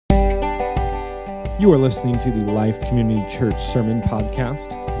You are listening to the Life Community Church Sermon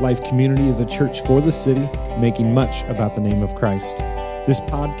Podcast. Life Community is a church for the city, making much about the name of Christ. This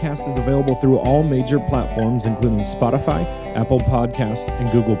podcast is available through all major platforms, including Spotify, Apple Podcasts,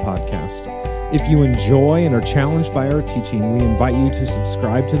 and Google Podcasts. If you enjoy and are challenged by our teaching, we invite you to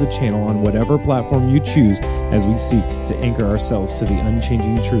subscribe to the channel on whatever platform you choose as we seek to anchor ourselves to the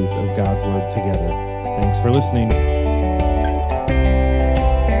unchanging truth of God's Word together. Thanks for listening.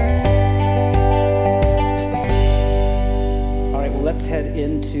 Let's head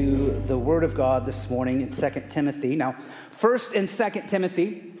into the Word of God this morning in 2 Timothy. Now, 1st and 2nd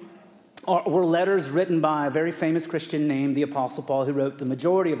Timothy were letters written by a very famous Christian named the Apostle Paul, who wrote the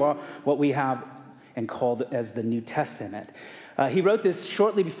majority of what we have and called as the New Testament. He wrote this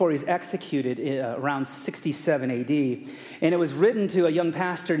shortly before he was executed around 67 AD, and it was written to a young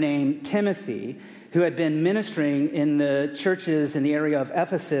pastor named Timothy, who had been ministering in the churches in the area of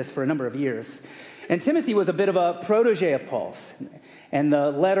Ephesus for a number of years. And Timothy was a bit of a protege of Paul's. And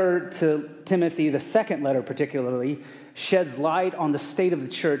the letter to Timothy, the second letter particularly, sheds light on the state of the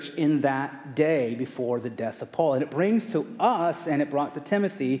church in that day before the death of Paul. And it brings to us, and it brought to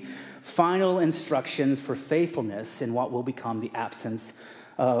Timothy, final instructions for faithfulness in what will become the absence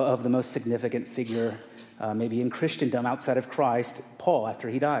of the most significant figure, maybe in Christendom outside of Christ, Paul, after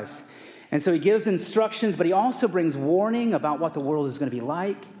he dies. And so he gives instructions, but he also brings warning about what the world is going to be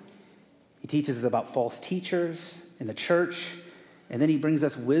like. He teaches us about false teachers in the church. And then he brings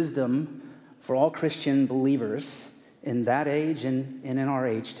us wisdom for all Christian believers in that age and in our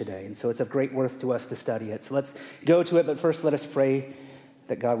age today. And so it's of great worth to us to study it. So let's go to it, but first let us pray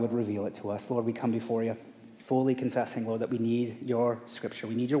that God would reveal it to us. Lord, we come before you fully confessing, Lord, that we need your scripture.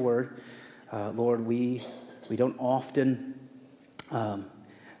 We need your word. Lord, we don't often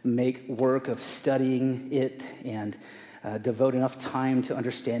make work of studying it and devote enough time to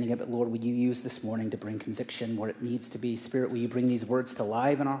understanding it. But Lord, will you use this morning to bring conviction where it needs to be? Spirit, will you bring these words to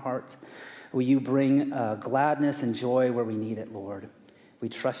life in our hearts? Will you bring gladness and joy where we need it, Lord? We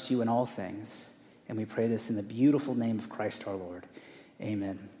trust you in all things, and we pray this in the beautiful name of Christ our Lord.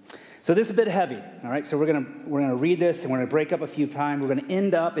 Amen. So this is a bit heavy, all right? So we're gonna read this, and we're gonna break up a few times. We're gonna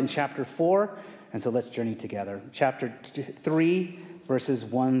end up in chapter 4, and so let's journey together. Chapter 3, verses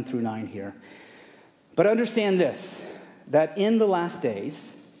 1 through 9 here. But understand this, that in the last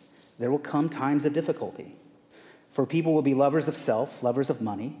days, there will come times of difficulty. For people will be lovers of self, lovers of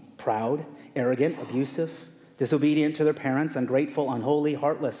money, proud, arrogant, abusive, disobedient to their parents, ungrateful, unholy,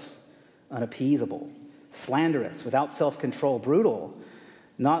 heartless, unappeasable, slanderous, without self-control, brutal,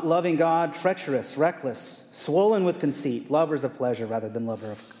 not loving God, treacherous, reckless, swollen with conceit, lovers of pleasure rather than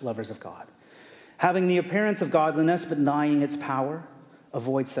lovers of God. Having the appearance of godliness but denying its power,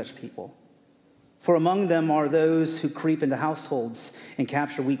 avoid such people. For among them are those who creep into households and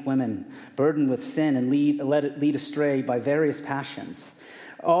capture weak women, burdened with sin and let it lead astray by various passions,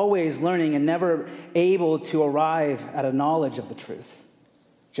 always learning and never able to arrive at a knowledge of the truth.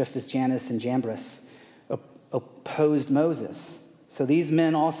 Just as Jannes and Jambres opposed Moses, so these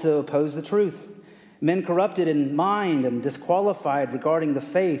men also oppose the truth. Men corrupted in mind and disqualified regarding the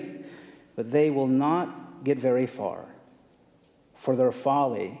faith, but they will not get very far, for their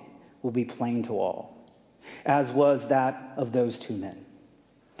folly will be plain to all, as was that of those two men.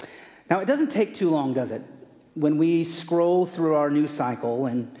 Now, it doesn't take too long, does it? When we scroll through our news cycle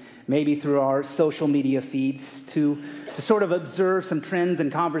and maybe through our social media feeds to sort of observe some trends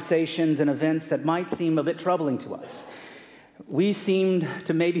and conversations and events that might seem a bit troubling to us. We seem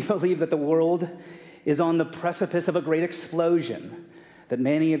to maybe believe that the world is on the precipice of a great explosion, that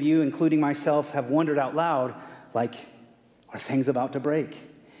many of you, including myself, have wondered out loud, like, are things about to break?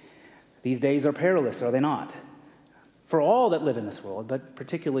 These days are perilous, are they not? For all that live in this world, but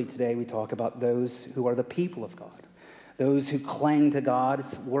particularly today we talk about those who are the people of God, those who cling to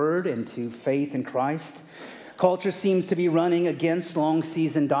God's word and to faith in Christ. Culture seems to be running against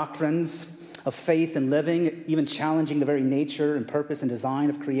long-seasoned doctrines of faith and living, even challenging the very nature and purpose and design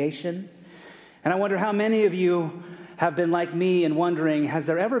of creation. And I wonder how many of you have been like me and wondering, has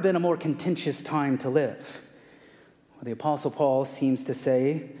there ever been a more contentious time to live? Well, the Apostle Paul seems to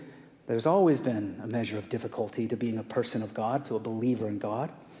say, there's always been a measure of difficulty to being a person of God, to a believer in God.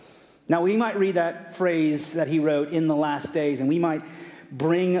 Now, we might read that phrase that he wrote, in the last days, and we might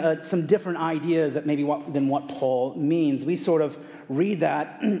bring some different ideas that maybe than what Paul means. We sort of read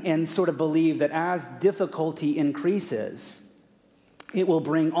that and sort of believe that as difficulty increases, it will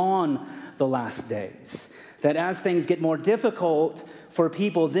bring on the last days. That as things get more difficult for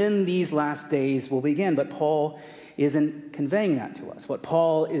people, then these last days will begin. But Paul isn't conveying that to us. What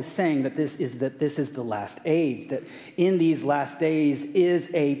Paul is saying that this is the last age, that in these last days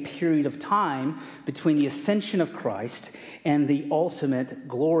is a period of time between the ascension of Christ and the ultimate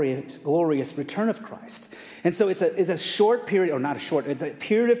glorious return of Christ. And so it's a short period, or not a short, it's a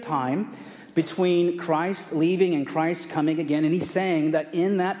period of time between Christ leaving and Christ coming again. And he's saying that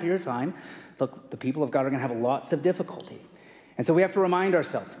in that period of time, look, the people of God are going to have lots of difficulty. And so we have to remind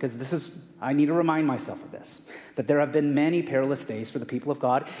ourselves, because I need to remind myself of this, that there have been many perilous days for the people of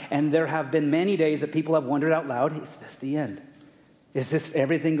God, and there have been many days that people have wondered out loud, is this the end? Is this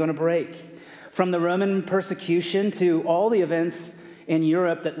everything going to break? From the Roman persecution to all the events in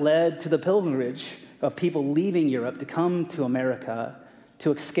Europe that led to the pilgrimage of people leaving Europe to come to America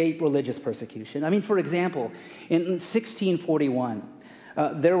to escape religious persecution. I mean, for example, in 1641,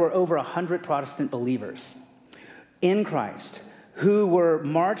 there were over 100 Protestant believers in Christ who were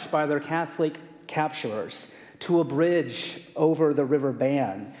marched by their Catholic capturers to a bridge over the River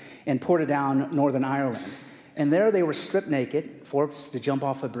Bann in Portadown, Northern Ireland. And there they were stripped naked, forced to jump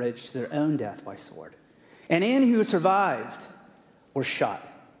off a bridge to their own death by sword. And any who survived were shot.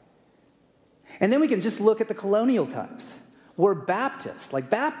 And then we can just look at the colonial times, where Baptists,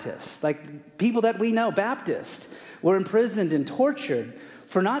 like people that we know, Baptists, were imprisoned and tortured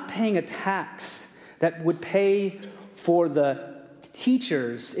for not paying a tax that would pay for the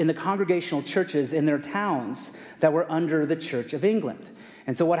teachers in the congregational churches in their towns that were under the Church of England.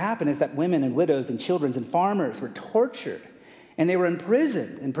 And so what happened is that women and widows and children and farmers were tortured, and they were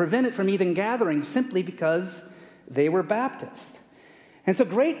imprisoned and prevented from even gathering simply because they were Baptist. And so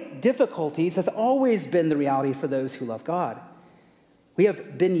great difficulties has always been the reality for those who love God. We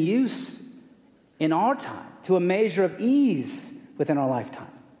have been used in our time to a measure of ease within our lifetime.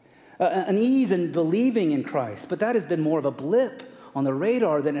 An ease in believing in Christ, but that has been more of a blip on the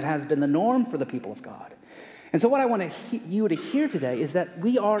radar than it has been the norm for the people of God. And so what I want you to hear today is that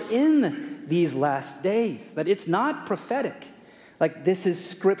we are in these last days, that it's not prophetic. Like, this is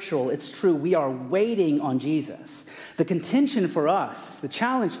scriptural, it's true. We are waiting on Jesus. The contention for us, the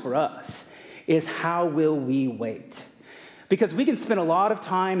challenge for us, is how will we wait? Because we can spend a lot of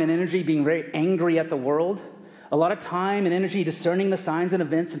time and energy being very angry at the world, a lot of time and energy discerning the signs and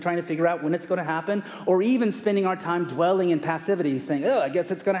events and trying to figure out when it's going to happen, or even spending our time dwelling in passivity, saying, I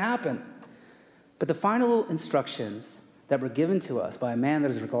guess it's going to happen. But the final instructions that were given to us by a man that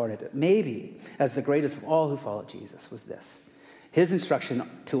is regarded maybe as the greatest of all who followed Jesus was this. His instruction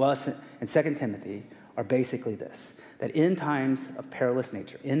to us in 2 Timothy are basically this, that in times of perilous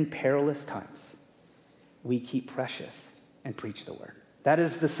nature, in perilous times, we keep precious and preach the word. That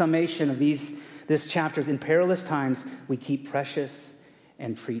is the summation of this chapters. In perilous times, we keep precious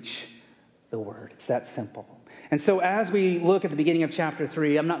and preach the word. It's that simple. And so as we look at the beginning of chapter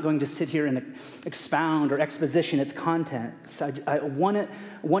 3, I'm not going to sit here and expound or exposition its content. So I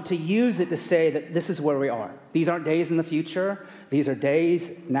want to use it to say that this is where we are. These aren't days in the future. These are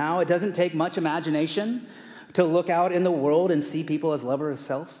days now. It doesn't take much imagination to look out in the world and see people as lovers of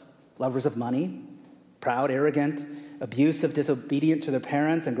self, lovers of money, proud, arrogant, abusive, disobedient to their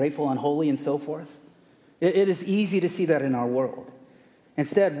parents, ungrateful, unholy, and so forth. It is easy to see that in our world.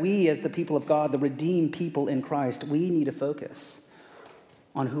 Instead, we as the people of God, the redeemed people in Christ, we need to focus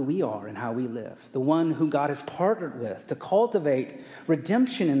on who we are and how we live. The one who God has partnered with to cultivate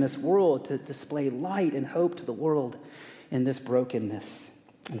redemption in this world, to display light and hope to the world in this brokenness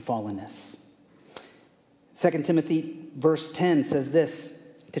and fallenness. 2 Timothy verse 10 says this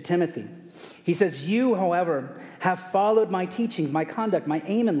to Timothy. He says, you, however, have followed my teachings, my conduct, my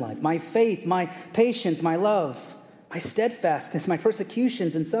aim in life, my faith, my patience, my love, my steadfastness, my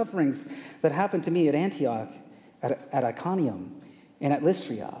persecutions and sufferings that happened to me at Antioch, at Iconium, and at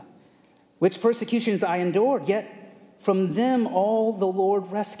Lystra, which persecutions I endured, yet from them all the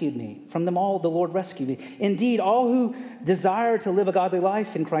Lord rescued me. From them all the Lord rescued me. Indeed, all who desire to live a godly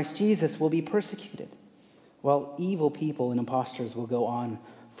life in Christ Jesus will be persecuted, while evil people and impostors will go on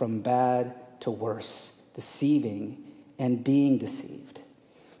from bad to worse, deceiving and being deceived.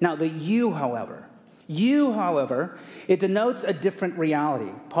 Now, the you, however, it denotes a different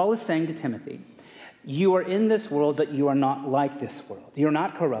reality. Paul is saying to Timothy, you are in this world, but you are not like this world. You're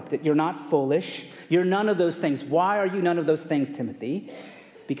not corrupted. You're not foolish. You're none of those things. Why are you none of those things, Timothy?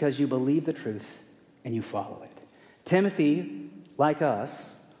 Because you believe the truth and you follow it. Timothy, like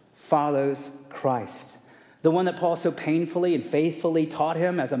us, follows Christ, the one that Paul so painfully and faithfully taught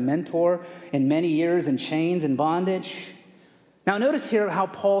him as a mentor in many years in chains and bondage. Now notice here how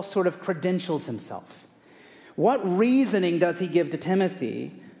Paul sort of credentials himself. What reasoning does he give to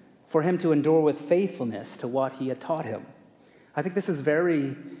Timothy for him to endure with faithfulness to what he had taught him? I think this is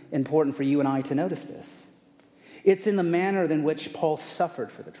very important for you and I to notice this. It's in the manner in which Paul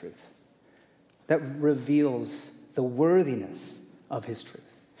suffered for the truth that reveals the worthiness of his truth.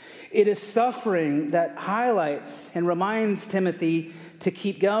 It is suffering that highlights and reminds Timothy to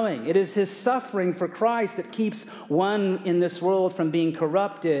keep going. It is his suffering for Christ that keeps one in this world from being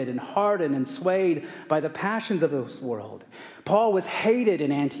corrupted and hardened and swayed by the passions of this world. Paul was hated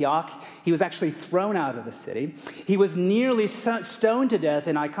in Antioch. He was actually thrown out of the city. He was nearly stoned to death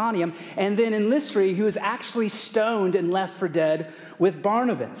in Iconium. And then in Lystra, he was actually stoned and left for dead with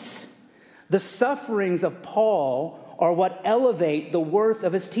Barnabas. The sufferings of Paul are what elevate the worth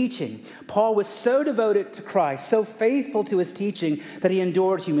of his teaching. Paul was so devoted to Christ, so faithful to his teaching, that he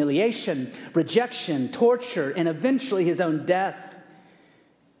endured humiliation, rejection, torture, and eventually his own death.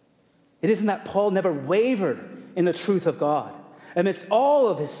 It isn't that Paul never wavered in the truth of God amidst all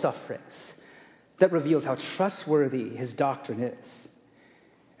of his sufferings that reveals how trustworthy his doctrine is.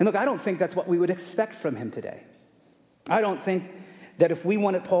 And look, I don't think that's what we would expect from him today. I don't think that if we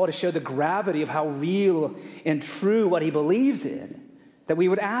wanted Paul to show the gravity of how real and true what he believes in, that we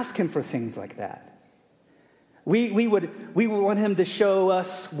would ask him for things like that. We would want him to show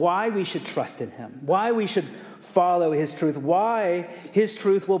us why we should trust in him, why we should follow his truth, why his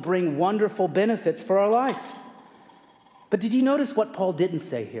truth will bring wonderful benefits for our life. But did you notice what Paul didn't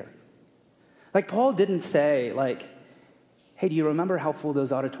say here? Like, Paul didn't say, like, hey, do you remember how full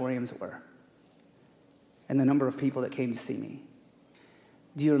those auditoriums were? And the number of people that came to see me?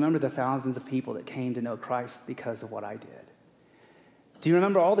 Do you remember the thousands of people that came to know Christ because of what I did? Do you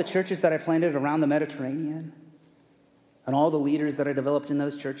remember all the churches that I planted around the Mediterranean? And all the leaders that I developed in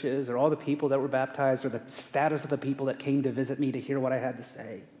those churches, or all the people that were baptized, or the status of the people that came to visit me to hear what I had to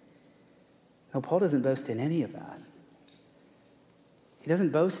say? No, Paul doesn't boast in any of that. He doesn't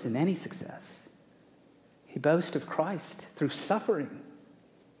boast in any success. He boasts of Christ through suffering.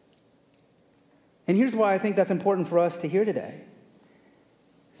 And here's why I think that's important for us to hear today.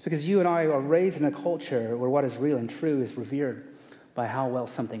 It's because you and I are raised in a culture where what is real and true is revered by how well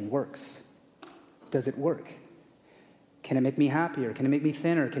something works. Does it work? Can it make me happier? Can it make me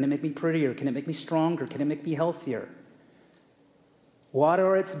thinner? Can it make me prettier? Can it make me stronger? Can it make me healthier? What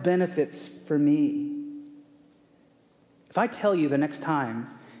are its benefits for me? If I tell you the next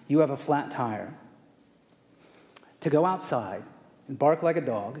time you have a flat tire, to go outside and bark like a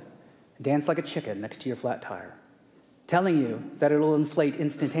dog, and dance like a chicken next to your flat tire, telling you that it'll inflate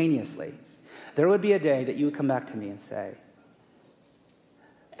instantaneously, there would be a day that you would come back to me and say,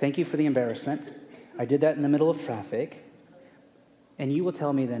 thank you for the embarrassment. I did that in the middle of traffic. And you will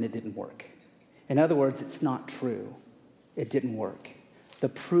tell me then it didn't work. In other words, it's not true. It didn't work. The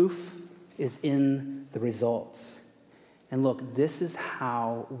proof is in the results. And look, this is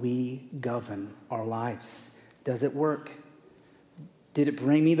how we govern our lives. Does it work? Did it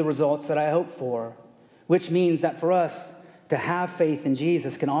bring me the results that I hoped for? Which means that for us to have faith in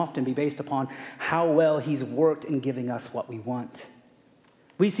Jesus can often be based upon how well he's worked in giving us what we want.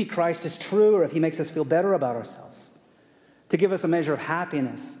 We see Christ as truer if he makes us feel better about ourselves, to give us a measure of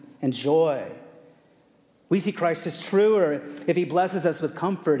happiness and joy. We see Christ as truer if he blesses us with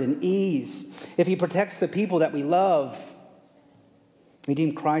comfort and ease, if he protects the people that we love. We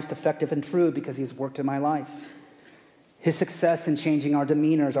deem Christ effective and true because he has worked in my life. His success in changing our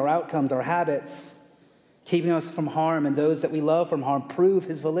demeanors, our outcomes, our habits, keeping us from harm and those that we love from harm, prove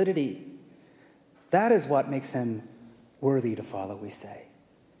his validity. That is what makes him worthy to follow, we say.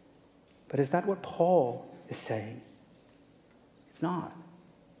 But is that what Paul is saying? It's not.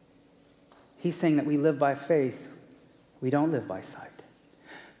 He's saying that we live by faith. We don't live by sight.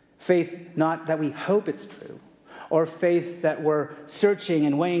 Faith not that we hope it's true, or faith that we're searching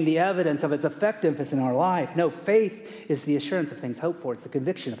and weighing the evidence of its effectiveness in our life. No, faith is the assurance of things hoped for. It's the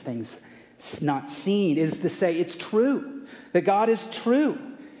conviction of things not seen. It is to say it's true, that God is true.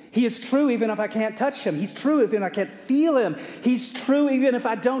 He is true even if I can't touch him. He's true even if I can't feel him. He's true even if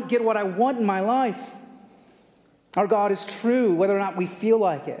I don't get what I want in my life. Our God is true whether or not we feel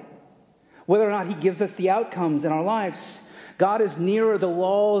like it, whether or not he gives us the outcomes in our lives. God is nearer the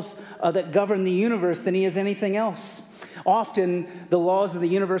laws that govern the universe than he is anything else. Often, the laws of the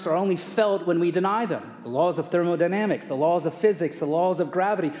universe are only felt when we deny them. The laws of thermodynamics, the laws of physics, the laws of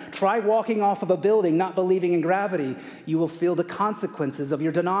gravity. Try walking off of a building not believing in gravity. You will feel the consequences of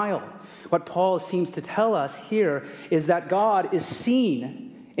your denial. What Paul seems to tell us here is that God is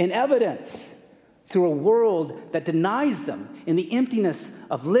seen in evidence through a world that denies them. In the emptiness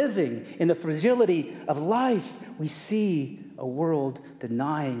of living, in the fragility of life, we see a world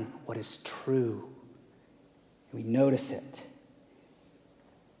denying what is true. We notice it.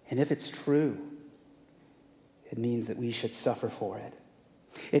 And if it's true, it means that we should suffer for it.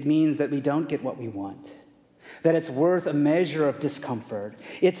 It means that we don't get what we want. that it's worth a measure of discomfort.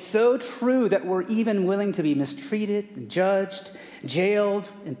 It's so true that we're even willing to be mistreated and judged, jailed,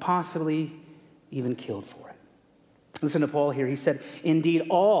 and possibly even killed for it. Listen to Paul here. He said, indeed,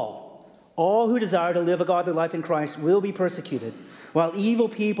 all who desire to live a godly life in Christ will be persecuted, while evil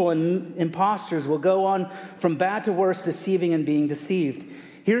people and impostors will go on from bad to worse, deceiving and being deceived.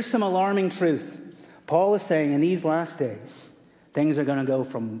 Here's some alarming truth. Paul is saying in these last days, things are going to go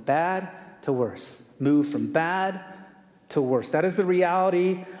from bad to worse, move from bad to worse. That is the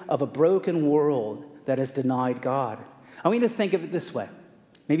reality of a broken world that has denied God. I want you to think of it this way.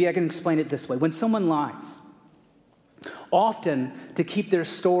 Maybe I can explain it this way. When someone lies, often to keep their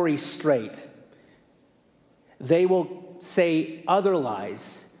story straight, they will say other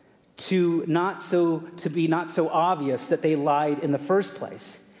lies to be not so obvious that they lied in the first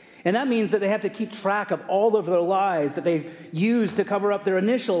place. And that means that they have to keep track of all of their lies that they've used to cover up their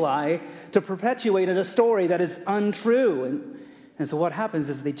initial lie to perpetuate a story that is untrue. And so what happens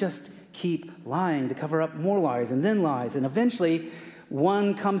is they just keep lying to cover up more lies. And eventually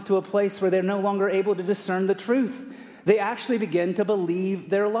one comes to a place where they're no longer able to discern the truth. They actually begin to believe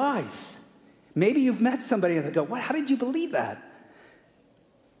their lies. Maybe you've met somebody and they go, "What? How did you believe that?"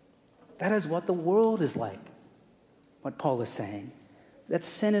 That is what the world is like, what Paul is saying. That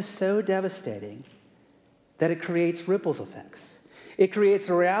sin is so devastating that it creates ripple effects. It creates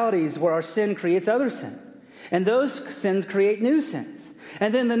realities where our sin creates other sin. And those sins create new sins.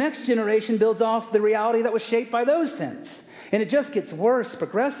 And then the next generation builds off the reality that was shaped by those sins. And it just gets worse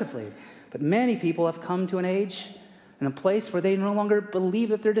progressively. But many people have come to an age and a place where they no longer believe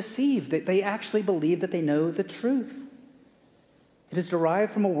that they're deceived. They actually believe that they know the truth. It is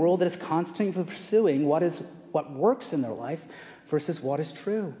derived from a world that is constantly pursuing what works in their life versus what is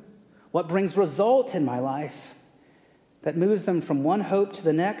true. What brings result in my life that moves them from one hope to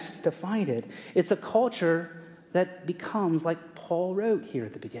the next to find it. It's a culture that becomes, like Paul wrote here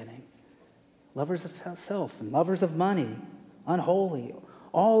at the beginning, lovers of self and lovers of money, unholy,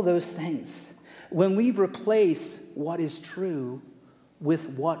 all those things. When we replace what is true with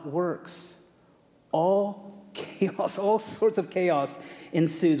what works, all chaos, all sorts of chaos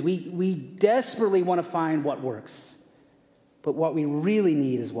ensues. We desperately want to find what works. But what we really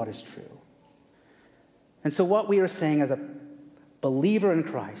need is what is true. And so what we are saying as a believer in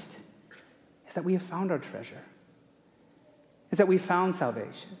Christ is that we have found our treasure. Is that we found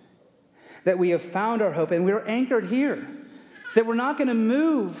salvation. That we have found our hope and we're anchored here. That we're not going to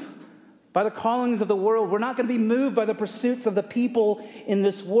move by the callings of the world. We're not going to be moved by the pursuits of the people in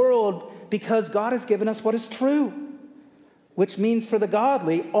this world because God has given us what is true. Which means for the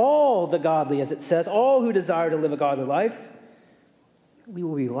godly, all the godly, as it says, all who desire to live a godly life, we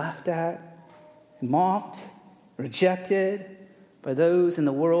will be laughed at, mocked, rejected by those in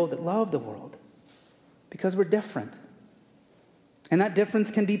the world that love the world because we're different. And that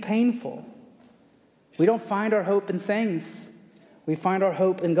difference can be painful. We don't find our hope in things. We find our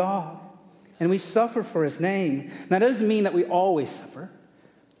hope in God. And we suffer for his name. Now, that doesn't mean that we always suffer.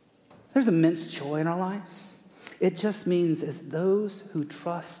 There's immense joy in our lives. It just means as those who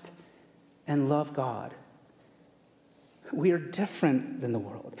trust and love God, we are different than the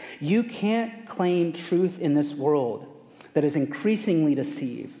world. You can't claim truth in this world that is increasingly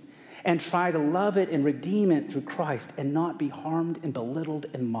deceived and try to love it and redeem it through Christ and not be harmed and belittled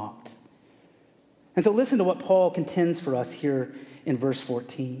and mocked. And so listen to what Paul contends for us here in verse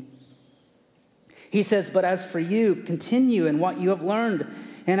 14. He says, "But as for you, continue in what you have learned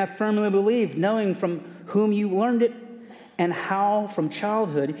and have firmly believed, knowing from whom you learned it and how from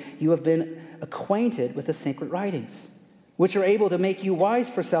childhood you have been acquainted with the sacred writings, which are able to make you wise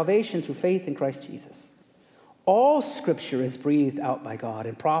for salvation through faith in Christ Jesus. All Scripture is breathed out by God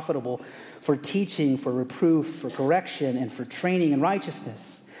and profitable for teaching, for reproof, for correction, and for training in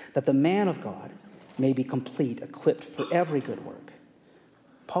righteousness, that the man of God may be complete, equipped for every good work."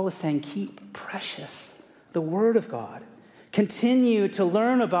 Paul is saying, keep precious the Word of God. Continue to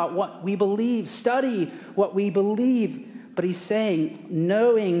learn about what we believe, study what we believe. But he's saying,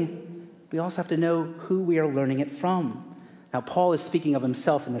 knowing, we also have to know who we are learning it from. Now, Paul is speaking of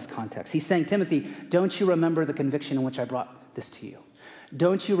himself in this context. He's saying, Timothy, don't you remember the conviction in which I brought this to you?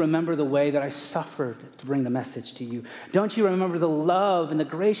 Don't you remember the way that I suffered to bring the message to you? Don't you remember the love and the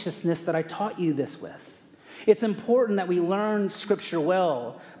graciousness that I taught you this with? It's important that we learn Scripture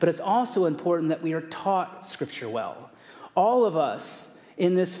well, but it's also important that we are taught Scripture well. All of us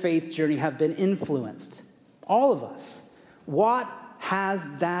in this faith journey have been influenced. All of us. What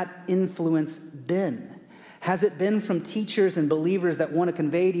has that influence been? Has it been from teachers and believers that want to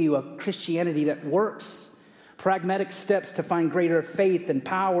convey to you a Christianity that works? Pragmatic steps to find greater faith and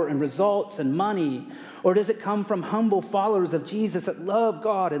power and results and money? Or does it come from humble followers of Jesus that love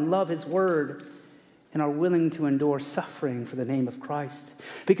God and love his word and are willing to endure suffering for the name of Christ?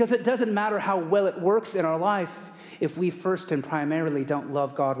 Because it doesn't matter how well it works in our life if we first and primarily don't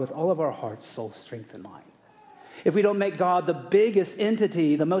love God with all of our heart, soul, strength, and mind. If we don't make God the biggest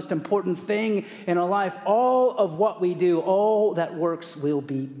entity, the most important thing in our life, all of what we do, all that works will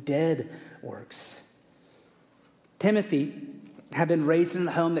be dead works. Timothy had been raised in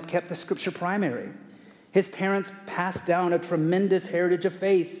a home that kept the scripture primary. His parents passed down a tremendous heritage of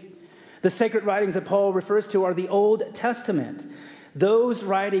faith. The sacred writings that Paul refers to are the Old Testament. Those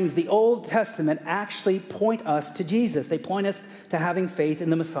writings, the Old Testament, actually point us to Jesus. They point us to having faith in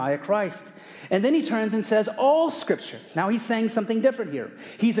the Messiah Christ. And then he turns and says, all scripture. Now he's saying something different here.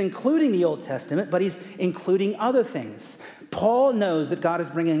 He's including the Old Testament, but he's including other things. Paul knows that God is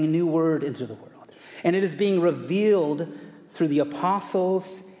bringing a new word into the world, and it is being revealed through the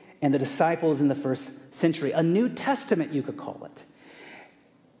apostles and the disciples in the first century. A New Testament, you could call it.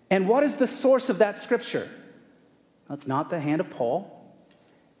 And what is the source of that scripture? Well, it's not the hand of Paul.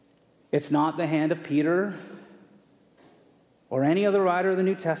 It's not the hand of Peter or any other writer of the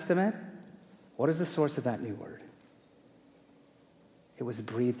New Testament. What is the source of that new word? It was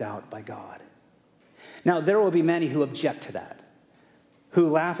breathed out by God. Now, there will be many who object to that, who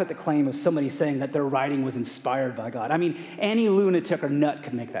laugh at the claim of somebody saying that their writing was inspired by God. I mean, any lunatic or nut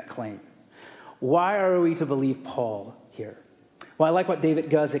could make that claim. Why are we to believe Paul here? Well, I like what David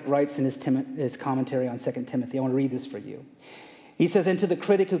Guzik writes in his commentary on 2 Timothy. I want to read this for you. He says, and to the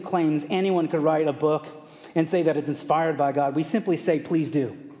critic who claims anyone could write a book and say that it's inspired by God, we simply say, please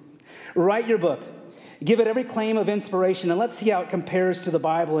do. Write your book. Give it every claim of inspiration, and let's see how it compares to the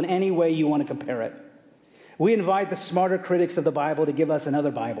Bible in any way you want to compare it. We invite the smarter critics of the Bible to give us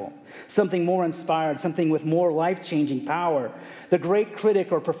another Bible, something more inspired, something with more life-changing power. The great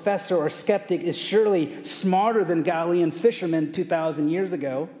critic or professor or skeptic is surely smarter than Galilean fishermen 2,000 years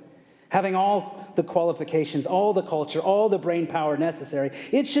ago, having all the qualifications, all the culture, all the brain power necessary.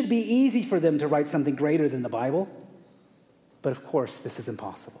 It should be easy for them to write something greater than the Bible. But of course, this is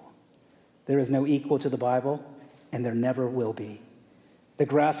impossible. There is no equal to the Bible, and there never will be. The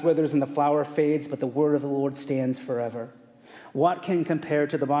grass withers and the flower fades, but the word of the Lord stands forever. What can compare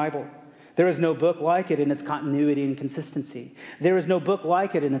to the Bible? There is no book like it in its continuity and consistency. There is no book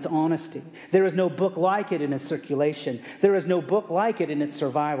like it in its honesty. There is no book like it in its circulation. There is no book like it in its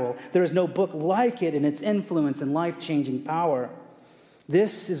survival. There is no book like it in its influence and life-changing power.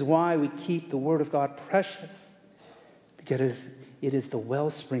 This is why we keep the word of God precious, because it is the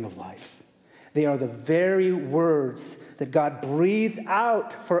wellspring of life. They are the very words that God breathed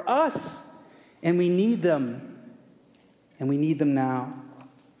out for us, and we need them, and we need them now.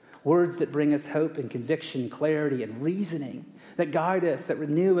 Words that bring us hope and conviction, clarity and reasoning, that guide us, that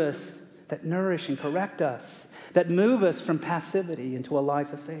renew us, that nourish and correct us, that move us from passivity into a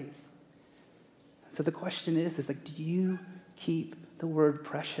life of faith. So the question is like, do you keep the word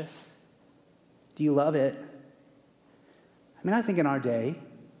precious? Do you love it? I mean, I think in our day,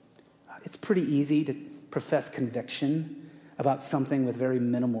 it's pretty easy to profess conviction about something with very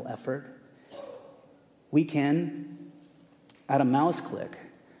minimal effort. We can, at a mouse click,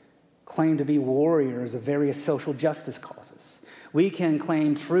 claim to be warriors of various social justice causes. We can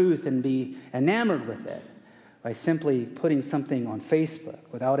claim truth and be enamored with it by simply putting something on Facebook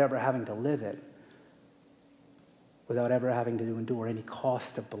without ever having to live it, without ever having to endure any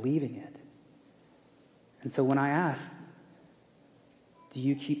cost of believing it. And so when I ask, do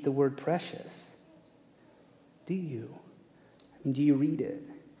you keep the word precious? Do you? I mean, do you read it?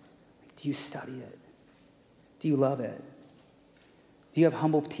 Do you study it? Do you love it? Do you have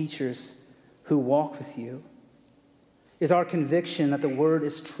humble teachers who walk with you? Is our conviction that the word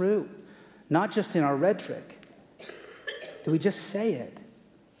is true, not just in our rhetoric? Do we just say it,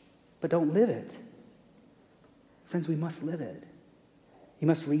 but don't live it? Friends, we must live it. You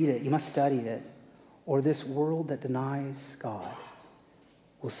must read it. You must study it, or this world that denies God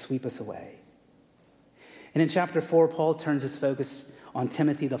will sweep us away. And in chapter 4, Paul turns his focus on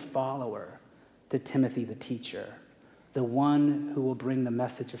Timothy the follower to Timothy the teacher, the one who will bring the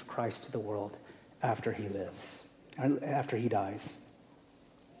message of Christ to the world after he lives, after he dies.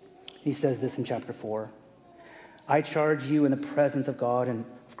 He says this in chapter 4. I charge you in the presence of God and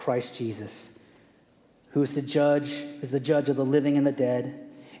of Christ Jesus, who is the judge of the living and the dead,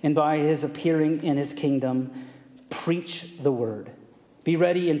 and by his appearing in his kingdom, preach the word. Be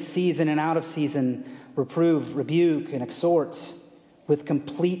ready in season and out of season, reprove, rebuke, and exhort with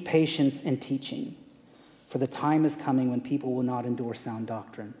complete patience and teaching. For the time is coming when people will not endure sound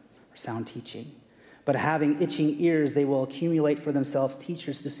doctrine or sound teaching, But having itching ears, they will accumulate for themselves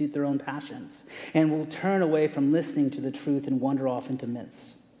teachers to suit their own passions, and will turn away from listening to the truth and wander off into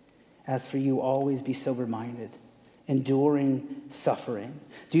myths. As for you, always be sober-minded, enduring suffering.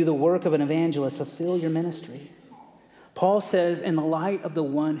 Do the work of an evangelist, fulfill your ministry. Paul says, in the light of the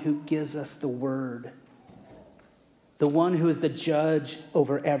one who gives us the word, the one who is the judge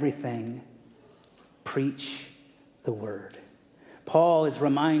over everything, preach the word. Paul is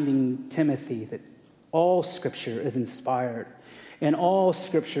reminding Timothy that all Scripture is inspired, and all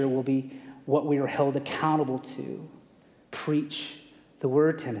Scripture will be what we are held accountable to. Preach the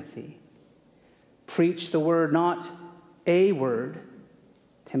word, Timothy. Preach the word, not a word,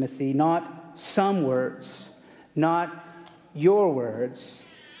 Timothy, not some words, not your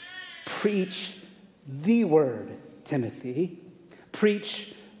words. Preach the word, Timothy.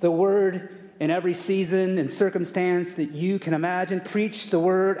 Preach the word in every season and circumstance that you can imagine. Preach the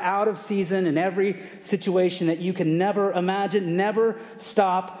word out of season in every situation that you can never imagine. Never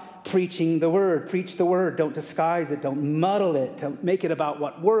stop preaching the word. Preach the word. Don't disguise it. Don't muddle it. Don't make it about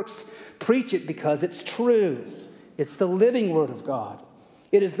what works. Preach it because it's true. It's the living word of God.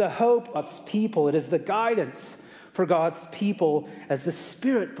 It is the hope of God's people. It is the guidance for God's people as the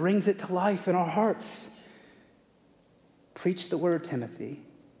Spirit brings it to life in our hearts. Preach the word, Timothy,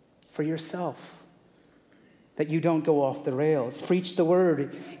 for yourself, that you don't go off the rails. Preach the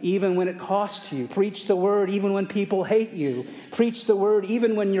word even when it costs you. Preach the word even when people hate you. Preach the word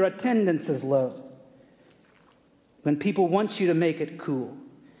even when your attendance is low. When people want you to make it cool.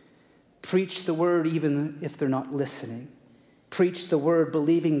 Preach the word even if they're not listening. Preach the word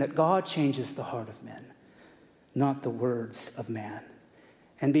believing that God changes the heart of men, not the words of man.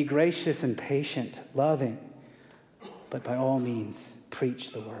 And be gracious and patient, loving, but by all means,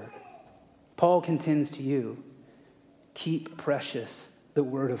 preach the word. Paul contends to you, keep precious the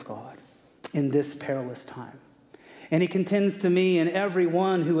word of God in this perilous time. And he contends to me and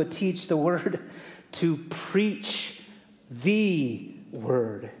everyone who would teach the word to preach the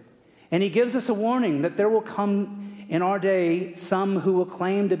word. And he gives us a warning that there will come in our day some who will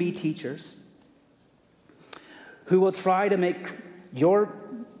claim to be teachers, who will try to make your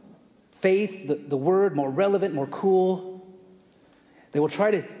faith, the word, more relevant, more cool. They will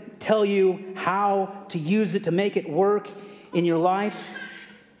try to tell you how to use it to make it work in your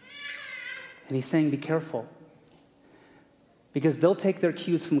life. And he's saying, be careful. Because they'll take their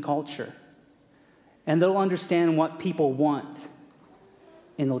cues from culture. And they'll understand what people want.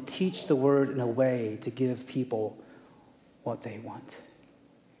 And they'll teach the word in a way to give people what they want.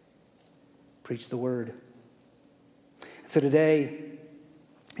 Preach the word. So today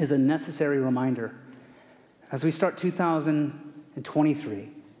is a necessary reminder as we start 2023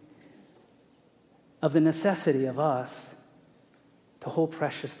 of the necessity of us to hold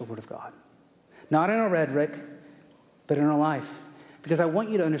precious the word of God. Not in our rhetoric, but in our life. Because I want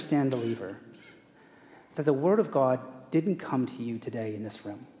you to understand, believer, that the word of God didn't come to you today in this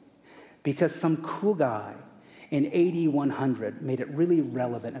room because some cool guy in AD 100 made it really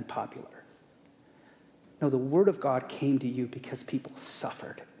relevant and popular. No, the word of God came to you because people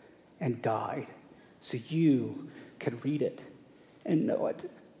suffered and died so you could read it and know it.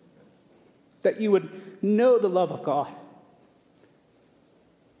 That you would know the love of God.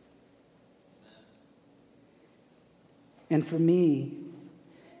 And for me,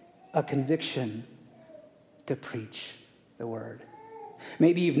 a conviction to preach the word.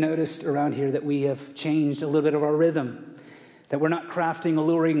 Maybe you've noticed around here that we have changed a little bit of our rhythm, that we're not crafting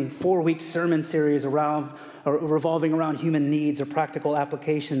alluring 4-week sermon series around or revolving around human needs or practical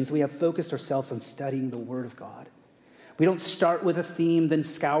applications. We have focused ourselves on studying the word of God. We don't start with a theme, then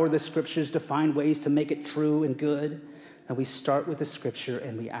scour the scriptures to find ways to make it true and good. And we start with the scripture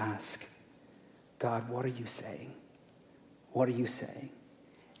and we ask, God, what are you saying? What are you saying?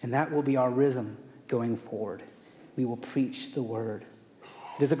 And that will be our rhythm going forward. We will preach the word.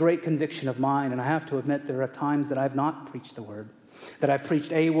 It is a great conviction of mine, and I have to admit there are times that I've not preached the word, that I've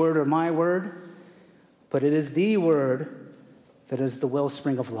preached a word or my word, but it is the word that is the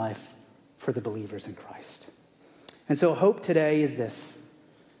wellspring of life for the believers in Christ. And so hope today is this,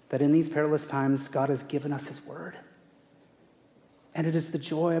 that in these perilous times, God has given us his word. And it is the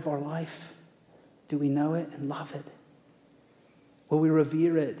joy of our life. Do we know it and love it? Will we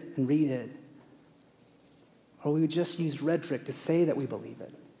revere it and read it? Or will we just use rhetoric to say that we believe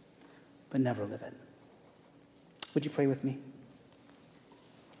it, but never live it? Would you pray with me?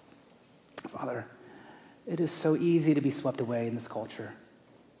 Father, it is so easy to be swept away in this culture.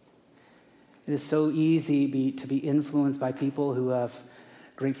 It is so easy to be influenced by people who have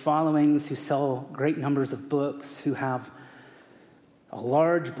great followings, who sell great numbers of books, who have a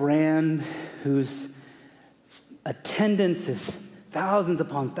large brand whose attendance is thousands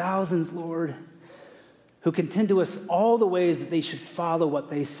upon thousands, Lord, who can tend to us all the ways that they should follow what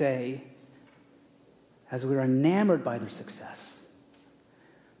they say as we are enamored by their success.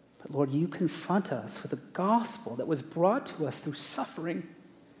 But Lord, you confront us with a gospel that was brought to us through suffering,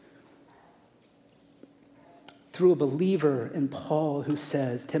 through a believer in Paul who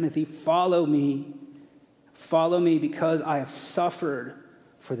says, Timothy, follow me because I have suffered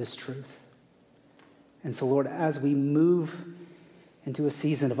for this truth. And so, Lord, as we move into a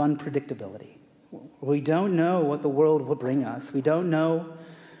season of unpredictability, we don't know what the world will bring us. We don't know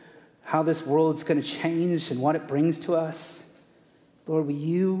how this world's going to change and what it brings to us. Lord, will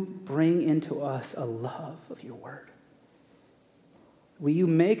you bring into us a love of your word? Will you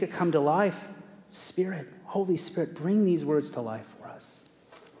make it come to life? Spirit, Holy Spirit, bring these words to life for us.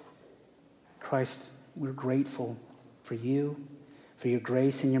 Christ, we're grateful for you, for your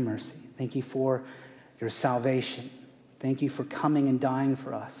grace and your mercy. Thank you for your salvation. Thank you for coming and dying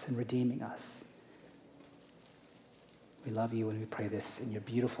for us and redeeming us. We love you and we pray this in your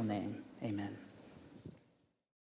beautiful name. Amen.